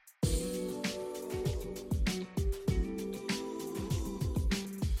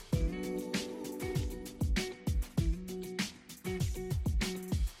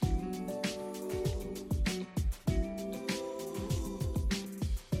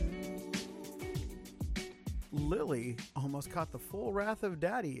Lily almost caught the full wrath of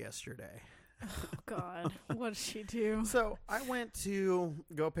Daddy yesterday. Oh, God. What did she do? So I went to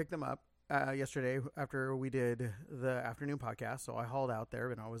go pick them up yesterday after we did the afternoon podcast. So I hauled out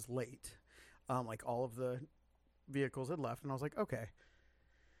there and I was late. Like all of the vehicles had left. And I was like, okay.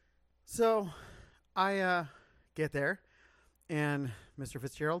 So I get there and Mr.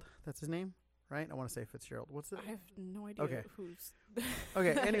 Fitzgerald, that's his name, right? I want to say Fitzgerald. What's it? I have no idea who's...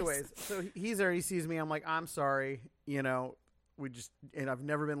 Okay, anyways. So he's there. He sees me. I'm like, I'm sorry. You know, and I've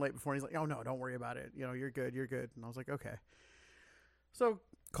never been late before. And he's like, oh, no, don't worry about it. You know, you're good. You're good. And I was like, okay. So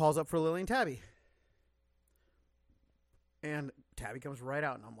calls up for Lily and Tabby. And Tabby comes right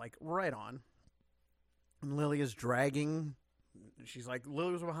out. And I'm like, right on. And Lily is dragging. She's like,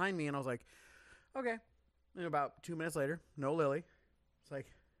 Lily was behind me. And I was like, okay. And about 2 minutes later, no Lily. It's like,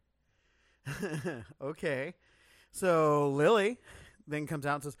 okay. So Lily then comes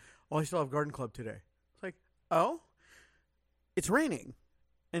out and says, oh, I still have garden club today. It's like, oh, it's raining.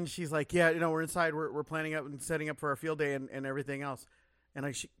 And she's like, yeah, you know, we're inside. We're planning up and setting up for our field day and everything else. And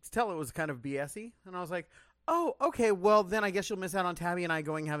I tell it was kind of BS-y. And I was like, oh, okay, well, then I guess you'll miss out on Tabby and I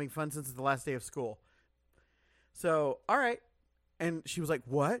going having fun since it's the last day of school. So, all right. And she was like,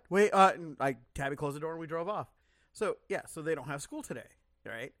 what? Wait, and Tabby closed the door and we drove off. So, yeah, so they don't have school today,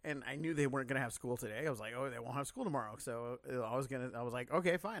 right? And I knew they weren't going to have school today. I was like, oh, they won't have school tomorrow. So I was like,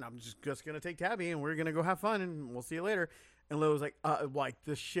 okay, fine. I'm just going to take Tabby and we're going to go have fun and we'll see you later. And Lil was like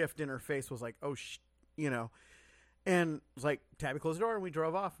the shift in her face was like, oh, you know. And it was like, Tabby closed the door and we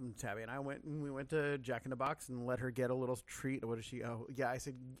drove off. And Tabby and I went to Jack in the Box and let her get a little treat. What is she? Oh, yeah. I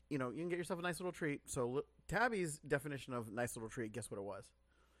said, you know, you can get yourself a nice little treat. So Tabby's definition of nice little treat, guess what it was?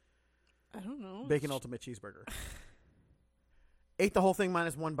 I don't know. Bacon Ultimate Cheeseburger. Ate the whole thing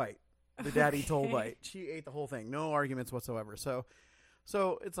minus one bite. The daddy told bite. She ate the whole thing. No arguments whatsoever. So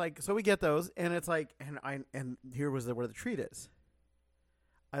it's like, so we get those and it's like, and here was where the treat is.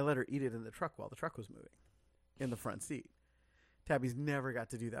 I let her eat it in the truck while the truck was moving. In the front seat. Tabby's never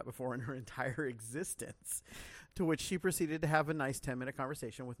got to do that before in her entire existence, to which she proceeded to have a nice 10-minute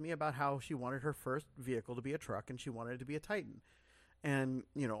conversation with me about how she wanted her first vehicle to be a truck and she wanted it to be a Titan. And,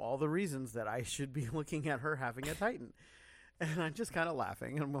 you know, all the reasons that I should be looking at her having a Titan. And I'm just kind of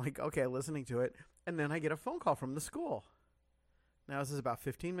laughing. And I'm like, okay, listening to it. And then I get a phone call from the school. Now, this is about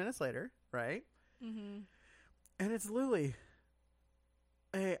 15 minutes later, right? Mm-hmm. And it's Lily.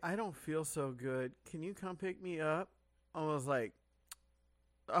 Hey, I don't feel so good. Can you come pick me up? I was like,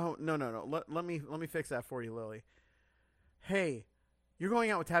 oh, no. Let me fix that for you, Lily. Hey, you're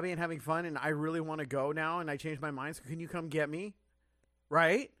going out with Tabby and having fun, and I really want to go now, and I changed my mind, so can you come get me?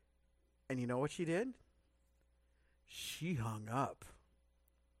 Right? And you know what she did? She hung up.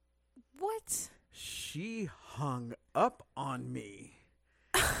 What? She hung up on me.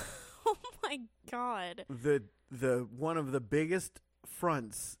 Oh, my God. The one of the biggest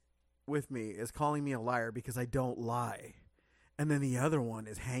fronts with me is calling me a liar because I don't lie. And then the other one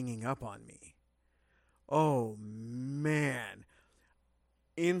is hanging up on me. Oh, man.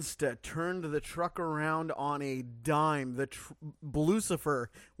 Turned the truck around on a dime. Lucifer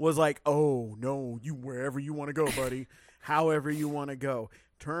was like, oh, no, you wherever you want to go, buddy. However you want to go.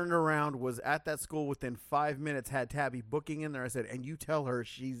 Turned around, was at that school within 5 minutes, had Tabby booking in there. I said, and you tell her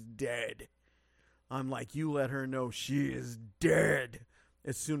she's dead. I'm like, you let her know she is dead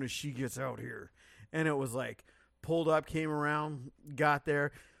as soon as she gets out here. And it was like, pulled up, came around, got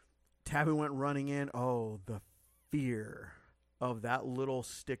there. Tabby went running in. Oh, the fear of that little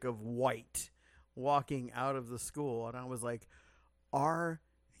stick of white walking out of the school. And I was like, are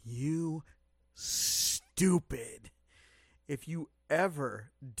you stupid? If you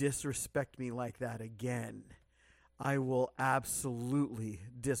ever disrespect me like that again, I will absolutely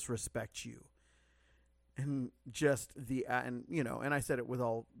disrespect you. And just and you know, and I said it with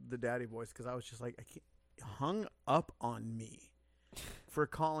all the daddy voice because I was just like, hung up on me for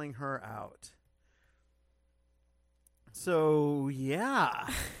calling her out. So, yeah.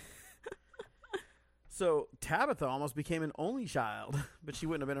 So, Tabitha almost became an only child, but she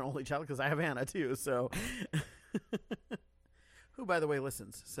wouldn't have been an only child because I have Hannah too. So, who, by the way,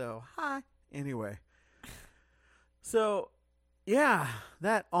 listens. So, hi. Anyway. So, yeah,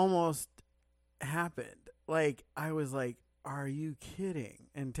 that almost happened. Like, I was like, are you kidding?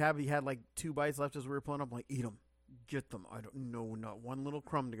 And Tabby had like 2 bites left as we were pulling up. I'm like, eat them. Get them. I don't know, not one little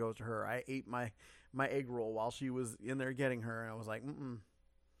crumb to go to her. I ate my egg roll while she was in there getting her. And I was like,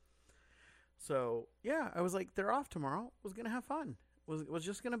 So, yeah, I was like, they're off tomorrow. Was going to have fun. Was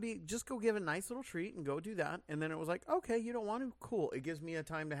just going to be, just go give a nice little treat and go do that. And then it was like, okay, you don't want to? Cool. It gives me a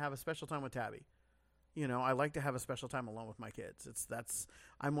time to have a special time with Tabby. You know, I like to have a special time alone with my kids.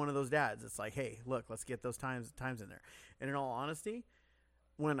 I'm one of those dads. It's like, hey, look, let's get those times in there. And in all honesty,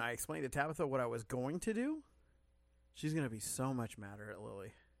 when I explained to Tabitha what I was going to do, she's going to be so much madder at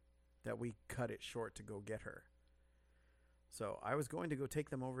Lily that we cut it short to go get her. So I was going to go take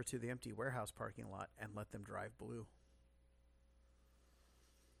them over to the empty warehouse parking lot and let them drive blue.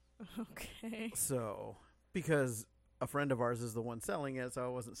 Okay. So, because a friend of ours is the one selling it, so I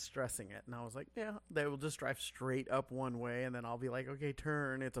wasn't stressing it. And I was like, yeah, they will just drive straight up one way, and then I'll be like, okay,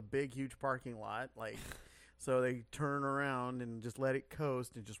 turn. It's a big, huge parking lot. Like, so they turn around and just let it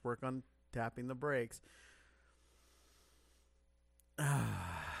coast and just work on tapping the brakes. But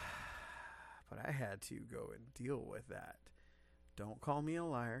I had to go and deal with that. Don't call me a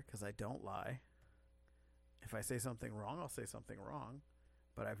liar, because I don't lie. If I say something wrong, I'll say something wrong.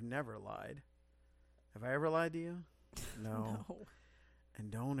 But I've never lied. Have I ever lied to you? No. No. And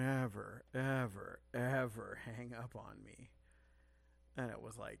don't ever, ever, ever hang up on me. And it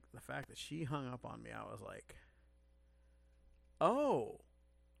was like, the fact that she hung up on me, I was like, oh.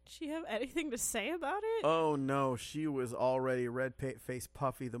 Did she have anything to say about it? Oh, no. She was already red-faced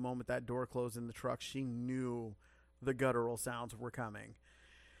puffy the moment that door closed in the truck. She knew the guttural sounds were coming.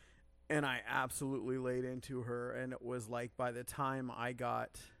 And I absolutely laid into her. And it was like by the time I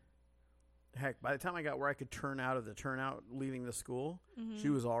got where I could turn out of the turnout leaving the school, she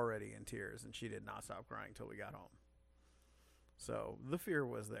was already in tears. And she did not stop crying until we got home. So the fear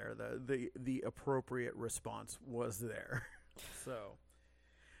was there. The appropriate response was there. So,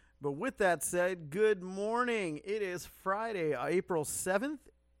 but with that said, good morning. It is Friday, April 7th.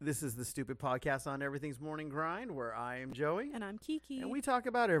 This is the Stupid Podcast on Everything's Morning Grind, where I am Joey. And I'm Kiki. And we talk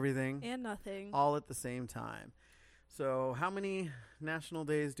about everything. And nothing. All at the same time. So how many national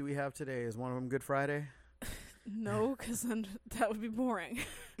days do we have today? Is one of them Good Friday? No, because then that would be boring.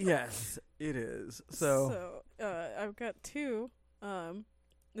 Yes, it is. I've got two.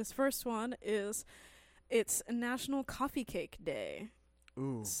 This first one it's National Coffee Cake Day.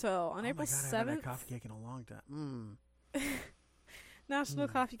 Ooh. So on April 7th. I haven't had coffee cake in a long time. National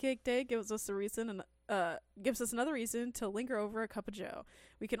Coffee Cake Day gives us another reason to linger over a cup of joe.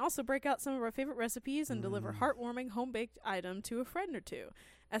 We can also break out some of our favorite recipes and deliver heartwarming home-baked item to a friend or two.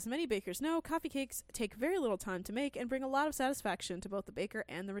 As many bakers know, coffee cakes take very little time to make and bring a lot of satisfaction to both the baker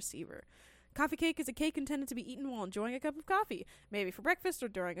and the receiver. Coffee cake is a cake intended to be eaten while enjoying a cup of coffee, maybe for breakfast or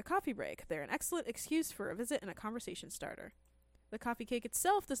during a coffee break. They're an excellent excuse for a visit and a conversation starter. The coffee cake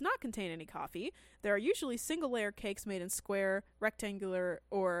itself does not contain any coffee. There are usually single-layer cakes made in square, rectangular,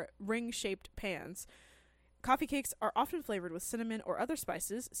 or ring-shaped pans. Coffee cakes are often flavored with cinnamon or other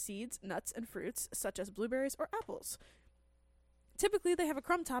spices, seeds, nuts, and fruits, such as blueberries or apples. Typically, they have a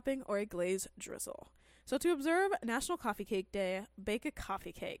crumb topping or a glaze drizzle. So to observe National Coffee Cake Day, bake a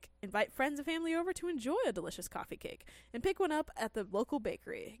coffee cake. Invite friends and family over to enjoy a delicious coffee cake, and pick one up at the local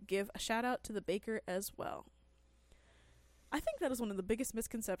bakery. Give a shout-out to the baker as well. I think that is one of the biggest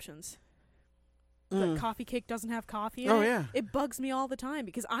misconceptions. That coffee cake doesn't have coffee in it. Yeah. It bugs me all the time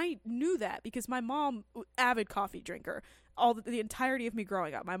because I knew that because my mom, avid coffee drinker, the entirety of me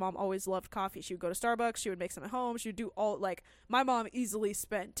growing up. My mom always loved coffee. She would go to Starbucks. She would make some at home. She would do my mom easily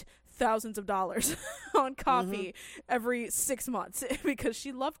spent thousands of dollars on coffee every 6 months because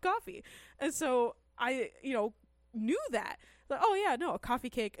she loved coffee. And so I, knew that. Like, oh yeah, no, a coffee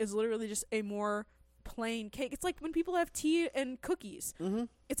cake is literally just a more plain cake. It's like when people have tea and cookies.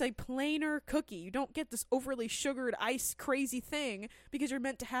 It's a plainer cookie. You don't get this overly sugared ice crazy thing because you're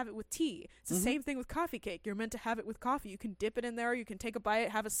meant to have it with tea. It's the same thing with coffee cake. You're meant to have it with coffee. You can dip it in there. You can take a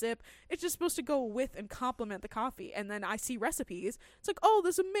bite, have a sip. It's just supposed to go with and complement the coffee. And then I see recipes. It's like, oh,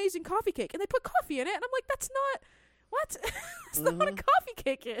 this amazing coffee cake. And they put coffee in it. And I'm like, that's not what? That's not what a coffee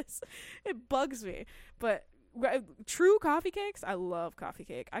cake is. It bugs me. But true coffee cakes, I love coffee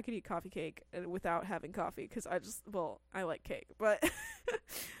cake. I could eat coffee cake without having coffee because I like cake. But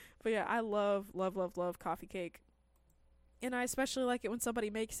but yeah, I love coffee cake. And I especially like it when somebody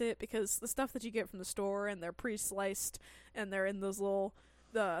makes it because the stuff that you get from the store and they're pre-sliced and they're in those little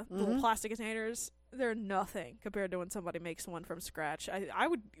plastic containers, they're nothing compared to when somebody makes one from scratch. I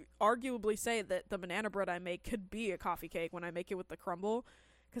would arguably say that the banana bread I make could be a coffee cake when I make it with the crumble.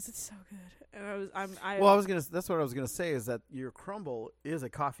 Because it's so good. And that's what I was gonna say is that your crumble is a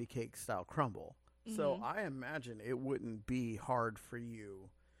coffee cake style crumble. So I imagine it wouldn't be hard for you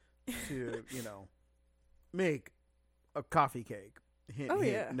to, make a coffee cake. Hint,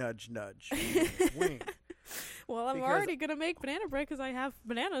 hint, nudge, nudge, wink. Well, I'm already gonna make banana bread because I have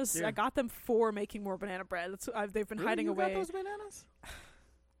bananas. Yeah. I got them for making more banana bread. They've been hiding away. You got those bananas?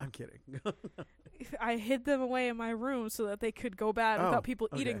 I'm kidding. I hid them away in my room so that they could go bad without people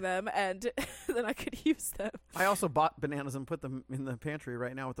eating them, and then I could use them. I also bought bananas and put them in the pantry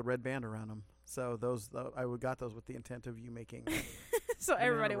right now with the red band around them. So I got those with the intent of you making. So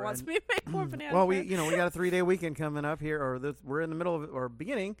everybody wants me to make more bananas. Well, we got a 3-day weekend coming up here, or we're in the middle of or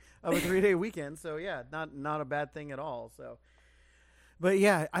beginning of a 3-day weekend. So yeah, not a bad thing at all. So, but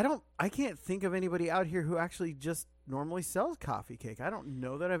yeah, I can't think of anybody out here who actually just normally sells coffee cake. I don't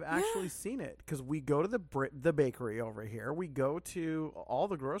know that I've actually seen it, because we go to the bakery over here. We go to all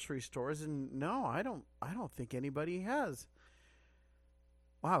the grocery stores, and no, I don't think anybody has.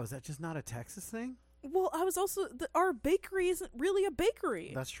 Wow, is that just not a Texas thing? Well, I was also our bakery isn't really a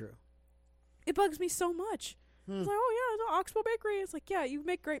bakery. That's true. It bugs me so much. It's like, oh yeah, the Oxbow Bakery. It's like, yeah, you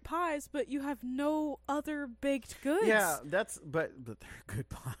make great pies, but you have no other baked goods. Yeah, but they're good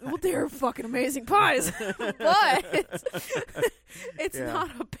pies. Well, they're fucking amazing pies, but it's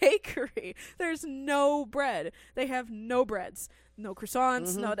not a bakery. There's no bread. They have no breads, no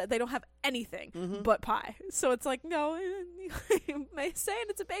croissants. No, they don't have anything but pie. So it's like, no, saying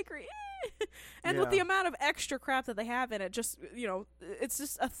it's a bakery. And with the amount of extra crap that they have in it, just, it's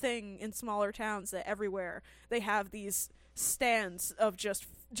just a thing in smaller towns that everywhere they have these stands of just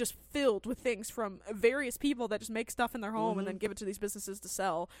filled with things from various people that just make stuff in their home and then give it to these businesses to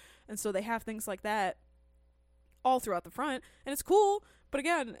sell. And so they have things like that all throughout the front, and it's cool. But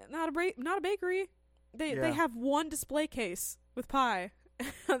again, not a bakery. They have one display case with pie.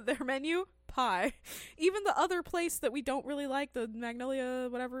 Their menu, pie. Even the other place that we don't really like, the Magnolia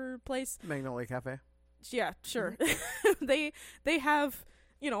whatever place, Magnolia Cafe. Yeah, sure. They have,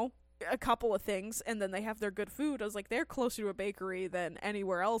 a couple of things, and then they have their good food. I was like, they're closer to a bakery than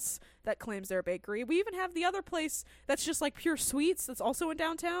anywhere else that claims they're a bakery. We even have the other place that's just like pure sweets that's also in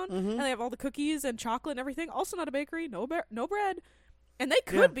downtown, and they have all the cookies and chocolate and everything. Also not a bakery, no bread. And they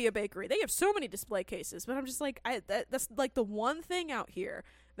could be a bakery. They have so many display cases, but I'm just like, that's like the one thing out here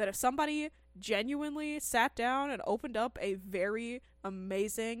that if somebody genuinely sat down and opened up a very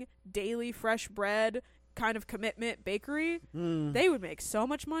amazing daily fresh bread kind of commitment bakery, they would make so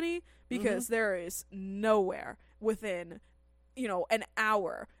much money, because there is nowhere within an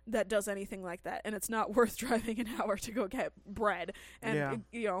hour that does anything like that, and it's not worth driving an hour to go get bread and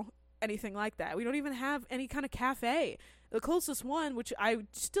anything like that. We don't even have any kind of cafe. The closest one, which I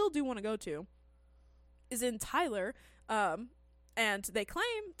still do want to go to, is in Tyler, and they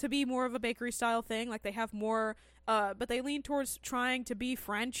claim to be more of a bakery style thing. Like, they have more, but they lean towards trying to be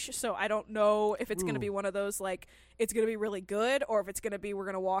French. So I don't know if it's going to be one of those, like, it's going to be really good, or if it's going to be, we're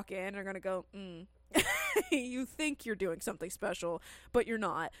going to walk in and are going to go, you think you're doing something special, but you're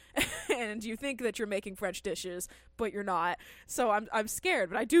not. And you think that you're making French dishes, but you're not. So I'm scared,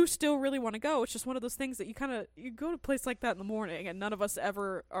 but I do still really want to go. It's just one of those things that you go to a place like that in the morning, and none of us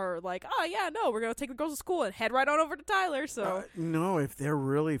ever are like, oh yeah, no, we're going to take the girls to school and head right on over to Tyler. So no, if they're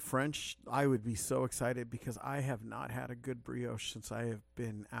really French, I would be so excited, because I have not had a good brioche since I have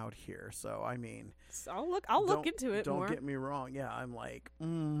been out here. So I mean, I'll look into it more. Don't get me wrong. Yeah, I'm like,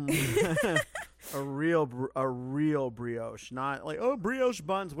 a real brioche, not like brioche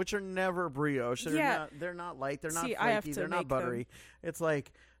buns, which are never brioche. They're not light. They're not flaky. They're not buttery. It's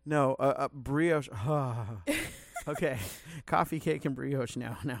like, no, a brioche. Okay, coffee cake and brioche.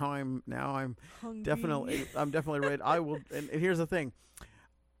 Now I'm hungry. definitely ready. I will. And here's the thing.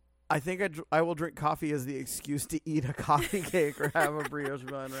 I think I will drink coffee as the excuse to eat a coffee cake or have a brioche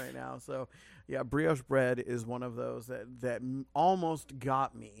bun right now. So yeah, brioche bread is one of those that almost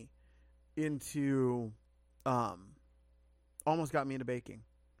got me into baking.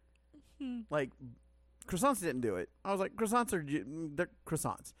 Like, croissants didn't do it. I was like, they're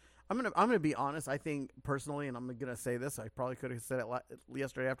croissants. I'm gonna be honest. I think personally, and I'm gonna say this, I probably could have said it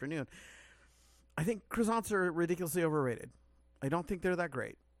yesterday afternoon, I think croissants are ridiculously overrated. I don't think they're that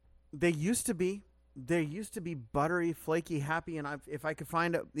great. They used to be buttery, flaky, happy, and if I could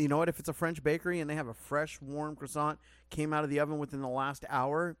find if it's a French bakery and they have a fresh, warm croissant came out of the oven within the last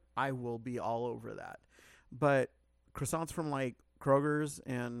hour, I will be all over that. But croissants from like Kroger's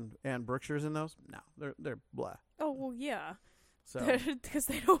and Brookshire's and those, no, they're blah. Oh well, yeah. So because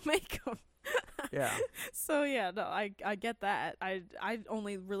they don't make them. Yeah. So yeah, no, I get that. I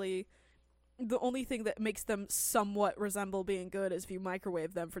only really. The only thing that makes them somewhat resemble being good is if you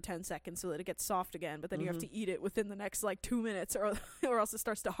microwave them for 10 seconds so that it gets soft again, but then you have to eat it within the next 2 minutes or else it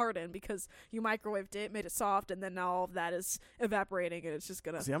starts to harden because you microwaved it, made it soft, and then now all of that is evaporating and it's just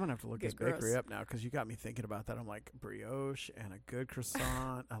gonna see. I'm gonna have to look this gross. Bakery up now, because you got me thinking about that. I'm like, brioche and a good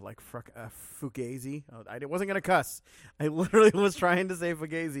croissant. I like fugazi. I wasn't gonna cuss. I literally was trying to say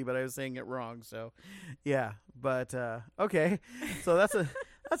fugazi, but I was saying it wrong. So yeah, but okay. So that's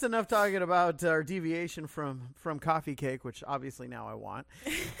That's enough talking about our deviation from coffee cake, which obviously now I want.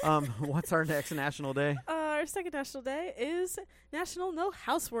 What's our next national day? Our second national day is National No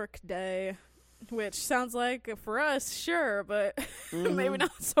Housework Day, which sounds like for us, sure, but maybe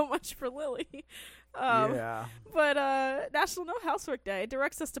not so much for Lily. Yeah. But National No Housework Day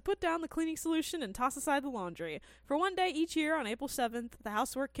directs us to put down the cleaning solution and toss aside the laundry. For one day each year on April 7th, the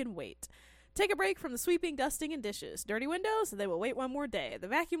housework can wait. Take a break from the sweeping, dusting, and dishes. Dirty windows, they will wait one more day. The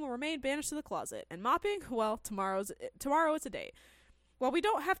vacuum will remain banished to the closet. And mopping, well, tomorrow it's a date. While we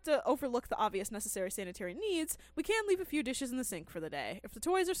don't have to overlook the obvious necessary sanitary needs, we can leave a few dishes in the sink for the day. If the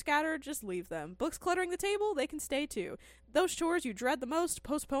toys are scattered, just leave them. Books cluttering the table, they can stay too. Those chores you dread the most,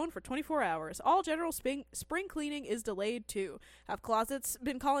 postpone for 24 hours. All general spring cleaning is delayed too. Have closets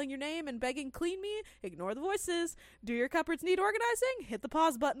been calling your name and begging clean me? Ignore the voices. Do your cupboards need organizing? Hit the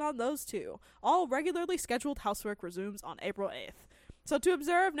pause button on those too. All regularly scheduled housework resumes on April 8th. So to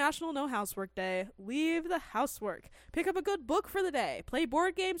observe National No Housework Day, leave the housework. Pick up a good book for the day. Play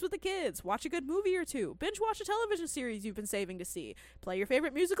board games with the kids. Watch a good movie or two. Binge watch a television series you've been saving to see. Play your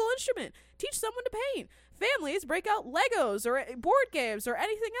favorite musical instrument. Teach someone to paint. Families, break out Legos or board games or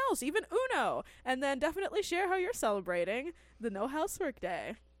anything else, even Uno. And then definitely share how you're celebrating the No Housework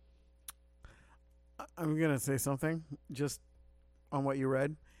Day. I'm going to say something just on what you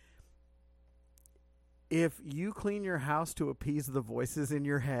read. If you clean your house to appease the voices in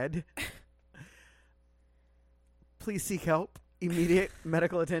your head, please seek help, immediate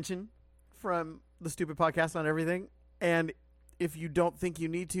medical attention from the Stupid Podcast on Everything. And if you don't think you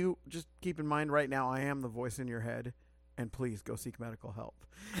need to, just keep in mind right now I am the voice in your head, and please go seek medical help.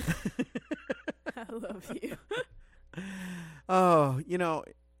 I love you. Oh,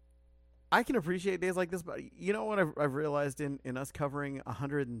 I can appreciate days like this, but you know what I've realized in us covering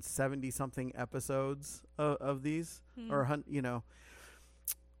 170 something episodes of these,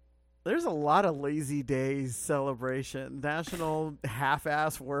 there's a lot of lazy days celebration. National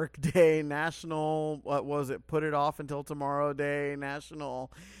half-ass work day, national, put it off until tomorrow day,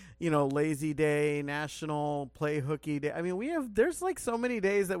 national, lazy day, national play hooky day. I mean, there's like so many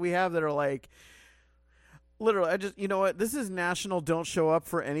days that we have that are like, literally, this is National Don't Show Up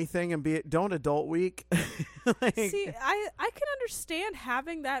for Anything and Don't Adult Week. See, I can understand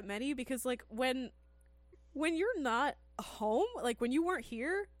having that many because, like, when you're not home, like, when you weren't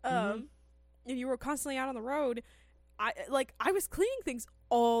here, and you were constantly out on the road, I was cleaning things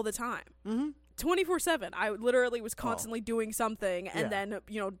all the time. 24/7. I literally was constantly doing something, and then,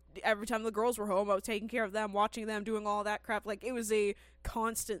 every time the girls were home, I was taking care of them, watching them, doing all that crap. Like, it was a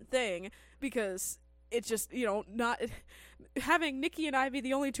constant thing because it's just, not having Nikki and I be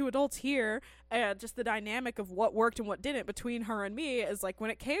the only two adults here, and just the dynamic of what worked and what didn't between her and me is like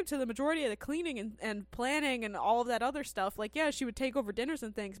when it came to the majority of the cleaning and planning and all of that other stuff, like, yeah, she would take over dinners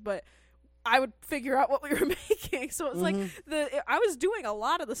and things, but I would figure out what we were making. So it was like I was doing a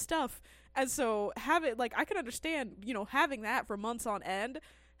lot of the stuff. And so I can understand, having that for months on end.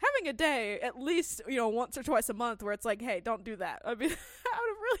 Having a day at least, once or twice a month where it's like, hey, don't do that. I mean, I would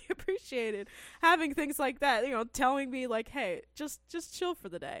have really appreciated having things like that, telling me like, hey, just chill for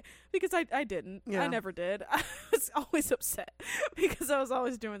the day. Because I didn't. Yeah. I never did. I was always upset because I was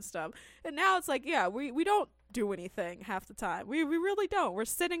always doing stuff. And now it's like, yeah, we don't do anything half the time. We really don't. We're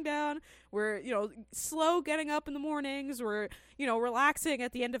sitting down. We're, slow getting up in the mornings. We're, relaxing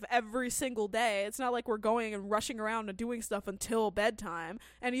at the end of every single day. It's not like we're going and rushing around and doing stuff until bedtime.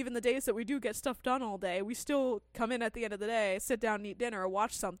 And even the days that we do get stuff done all day, we still come in at the end of the day, sit down and eat dinner or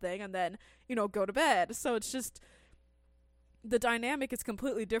watch something and then, go to bed. So it's just, the dynamic is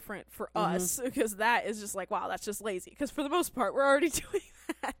completely different for us because that is just like, wow, that's just lazy. Because for the most part, we're already doing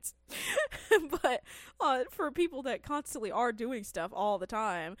that. But for people that constantly are doing stuff all the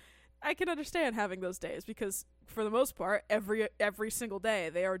time, I can understand having those days because for the most part, every single day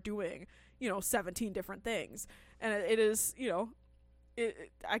they are doing, 17 different things. And it is,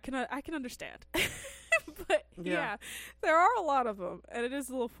 I can understand. But yeah, there are a lot of them and it is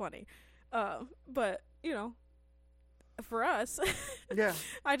a little funny. But, for us, yeah,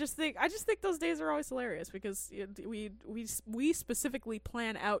 I just think those days are always hilarious because we specifically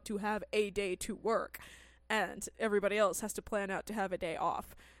plan out to have a day to work, and everybody else has to plan out to have a day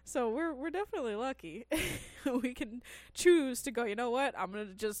off. So we're definitely lucky. We can choose to go, you know what, I'm gonna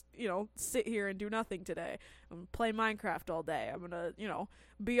just sit here and do nothing today. I'm gonna play Minecraft all day. I'm gonna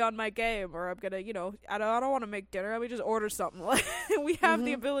be on my game, or I'm gonna I don't want to make dinner. Let me just order something. We have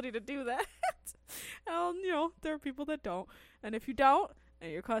the ability to do that. There are people that don't, and if you don't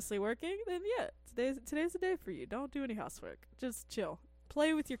and you're constantly working, then yeah, today's the day for you. Don't do any housework. Just chill,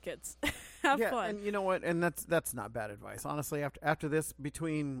 play with your kids. Have yeah, fun. and you know what? And that's not bad advice. Honestly, after this,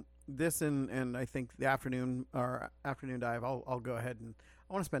 between this and I think the afternoon dive, I'll go ahead and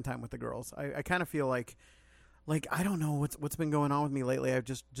I want to spend time with the girls. I kind of feel like I don't know what's been going on with me lately. I've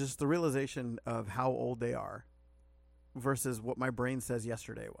just the realization of how old they are versus what my brain says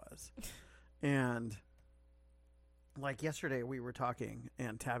yesterday was. And like yesterday we were talking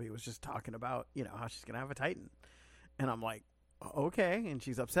and Tabby was just talking about, how she's going to have a Titan. And I'm like, okay. And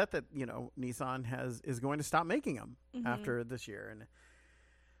she's upset that, Nissan is going to stop making them after this year. And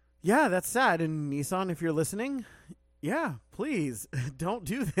yeah, that's sad. And Nissan, if you're listening, yeah, please don't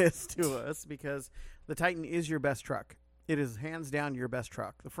do this to us, because the Titan is your best truck. It is hands down your best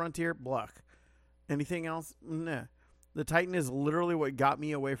truck. The Frontier, blah. Anything else? Nah. The Titan is literally what got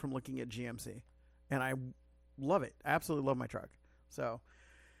me away from looking at GMC. And I love it. I absolutely love my truck. So,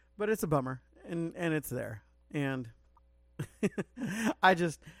 but it's a bummer. And it's there. And I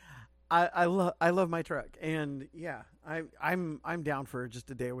love my truck. And yeah, I'm down for just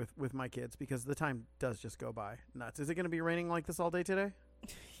a day with my kids, because the time does just go by nuts. Is it going to be raining like this all day today?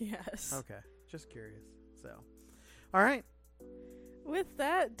 Yes. Okay. Just curious. So, all right. With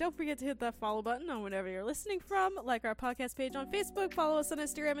that, don't forget to hit that follow button on whenever you're listening from. Like our podcast page on Facebook. Follow us on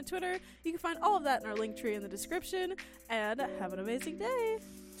Instagram and Twitter. You can find all of that in our link tree in the description. And have an amazing day.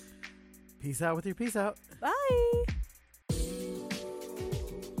 Peace out with your peace out. Bye.